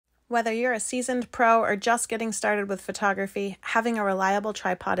Whether you're a seasoned pro or just getting started with photography, having a reliable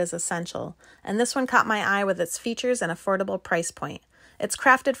tripod is essential, and this one caught my eye with its features and affordable price point. It's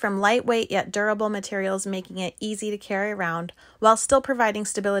crafted from lightweight yet durable materials, making it easy to carry around while still providing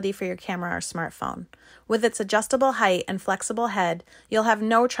stability for your camera or smartphone. With its adjustable height and flexible head, you'll have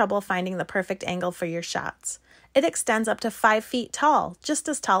no trouble finding the perfect angle for your shots. It extends up to 5 feet tall, just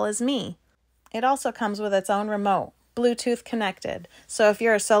as tall as me. It also comes with its own remote, Bluetooth connected, so if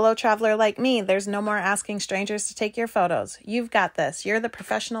you're a solo traveler like me, there's no more asking strangers to take your photos. You've got this. You're the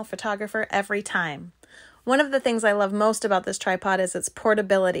professional photographer every time. One of the things I love most about this tripod is its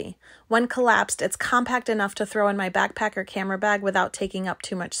portability. When collapsed, it's compact enough to throw in my backpack or camera bag without taking up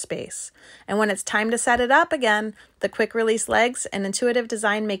too much space. And when it's time to set it up again, the quick release legs and intuitive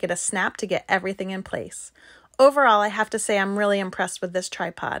design make it a snap to get everything in place. Overall, I have to say I'm really impressed with this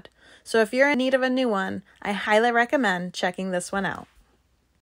tripod. So if you're in need of a new one, I highly recommend checking this one out.